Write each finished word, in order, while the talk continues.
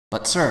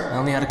But sir, I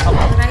only had a couple.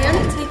 But I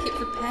only take it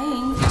for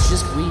paying. It's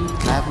just weed.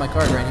 I have my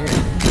card right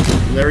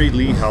here. Larry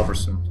Lee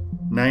Halverson,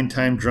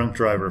 9-time drunk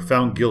driver,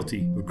 found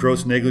guilty of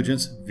gross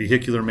negligence,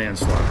 vehicular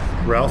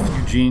manslaughter. Ralph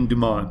Eugene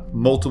Dumont,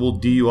 multiple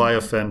DUI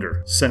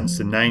offender, sentenced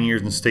to 9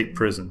 years in state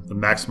prison, the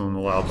maximum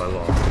allowed by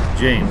law.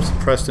 James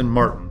Preston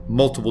Martin,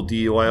 multiple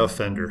DUI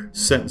offender,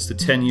 sentenced to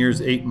 10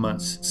 years, 8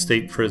 months,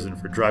 state prison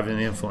for driving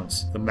under the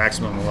influence, the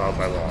maximum allowed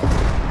by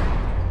law.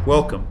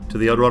 Welcome to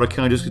the El Dorado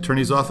County District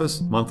Attorney's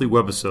Office monthly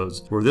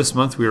webisodes, where this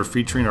month we are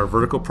featuring our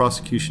vertical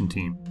prosecution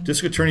team.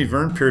 District Attorney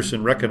Vern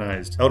Pierson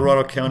recognized El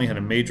Dorado County had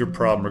a major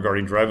problem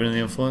regarding driving under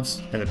the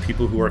influence and the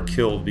people who are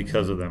killed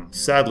because of them.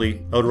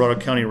 Sadly, El Dorado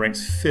County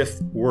ranks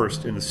 5th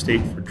worst in the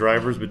state for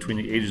drivers between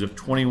the ages of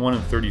 21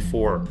 and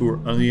 34 who were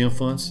under the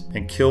influence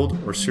and killed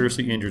or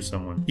seriously injured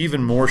someone.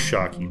 Even more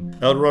shocking,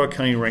 El Dorado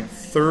County ranked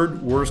 3rd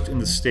worst in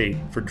the state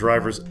for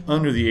drivers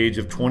under the age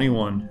of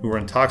 21 who were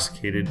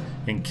intoxicated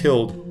and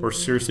killed or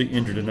seriously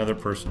injured another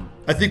person.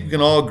 I think we can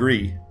all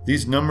agree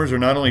these numbers are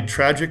not only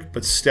tragic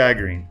but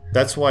staggering.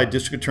 That's why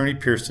District Attorney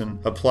Pierson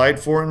applied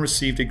for and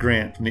received a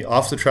grant from the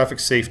Office of Traffic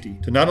Safety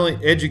to not only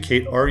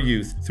educate our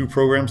youth through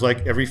programs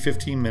like Every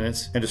 15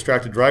 Minutes and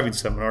distracted driving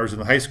seminars in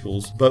the high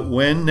schools, but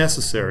when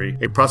necessary,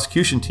 a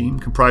prosecution team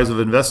comprised of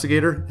an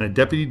investigator and a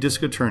deputy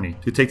district attorney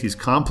to take these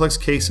complex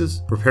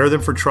cases, prepare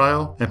them for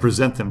trial, and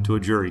present them to a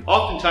jury.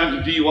 Oftentimes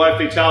in DUI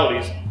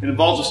fatalities, it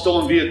involves a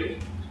stolen vehicle.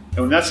 And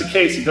when that's the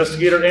case,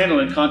 Investigator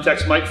Annalyn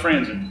contacts Mike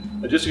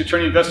Franzen, a district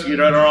attorney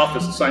investigator at our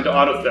office assigned to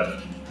auto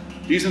theft.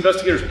 These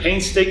investigators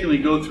painstakingly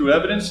go through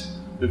evidence,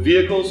 the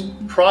vehicles,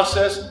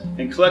 process,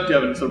 and collect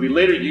evidence that will be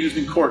later used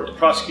in court to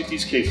prosecute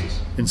these cases.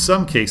 In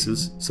some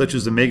cases, such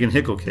as the Megan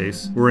Hickle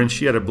case, wherein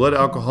she had a blood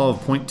alcohol of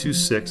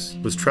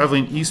 0.26, was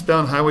traveling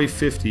eastbound Highway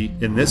 50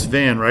 in this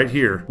van right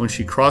here when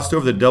she crossed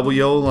over the double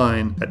yellow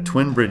line at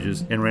Twin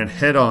Bridges and ran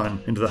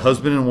head-on into the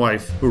husband and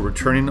wife who were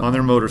returning on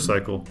their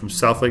motorcycle from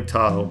South Lake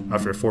Tahoe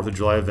after a 4th of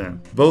July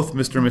event. Both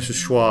Mr. and Mrs.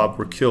 Schwab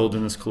were killed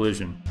in this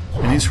collision.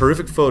 In these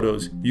horrific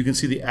photos, you can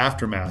see the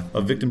aftermath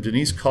of victim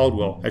Denise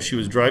Caldwell as she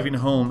was driving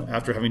home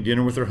after having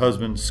dinner with her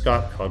husband,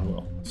 Scott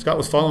Caldwell. Scott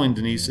was following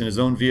Denise in his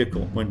own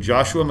vehicle when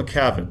Joshua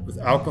McCavitt, with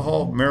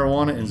alcohol,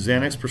 marijuana, and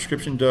Xanax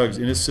prescription drugs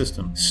in his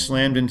system,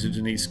 slammed into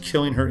Denise,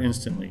 killing her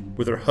instantly,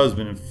 with her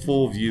husband in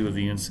full view of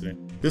the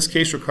incident. This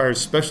case requires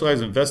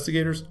specialized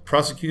investigators,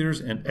 prosecutors,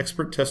 and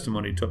expert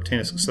testimony to obtain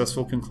a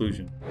successful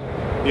conclusion.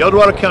 The El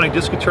Dorado County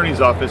District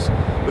Attorney's Office,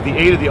 with the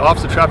aid of the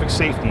Office of Traffic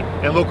Safety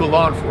and local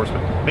law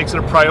enforcement, makes it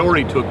a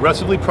priority to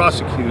aggressively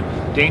prosecute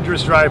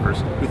dangerous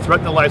drivers who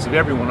threaten the lives of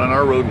everyone on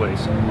our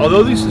roadways.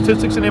 Although these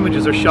statistics and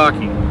images are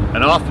shocking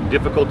and often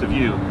difficult to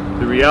view,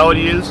 the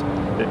reality is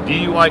that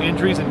DUI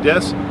injuries and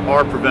deaths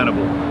are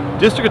preventable.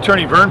 District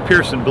Attorney Vern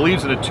Pierson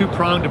believes in a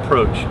two-pronged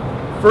approach.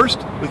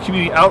 First, with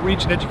community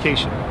outreach and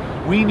education.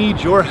 We need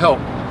your help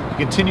to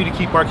continue to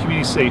keep our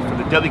community safe from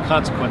the deadly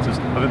consequences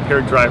of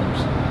impaired drivers.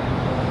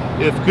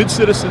 If good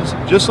citizens,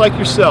 just like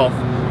yourself,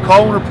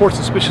 call and report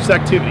suspicious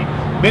activity,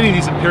 many of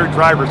these impaired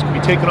drivers can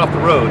be taken off the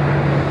road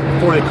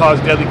before they cause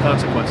deadly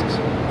consequences.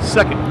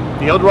 Second,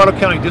 the El Dorado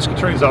County District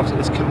Attorney's Office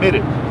is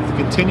committed to the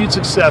continued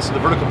success of the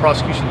vertical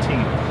prosecution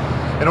team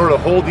in order to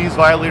hold these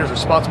violators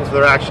responsible for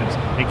their actions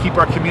and keep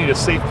our community a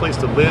safe place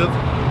to live,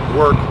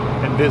 work,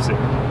 and visit.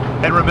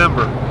 And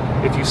remember,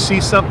 if you see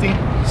something,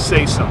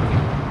 say something.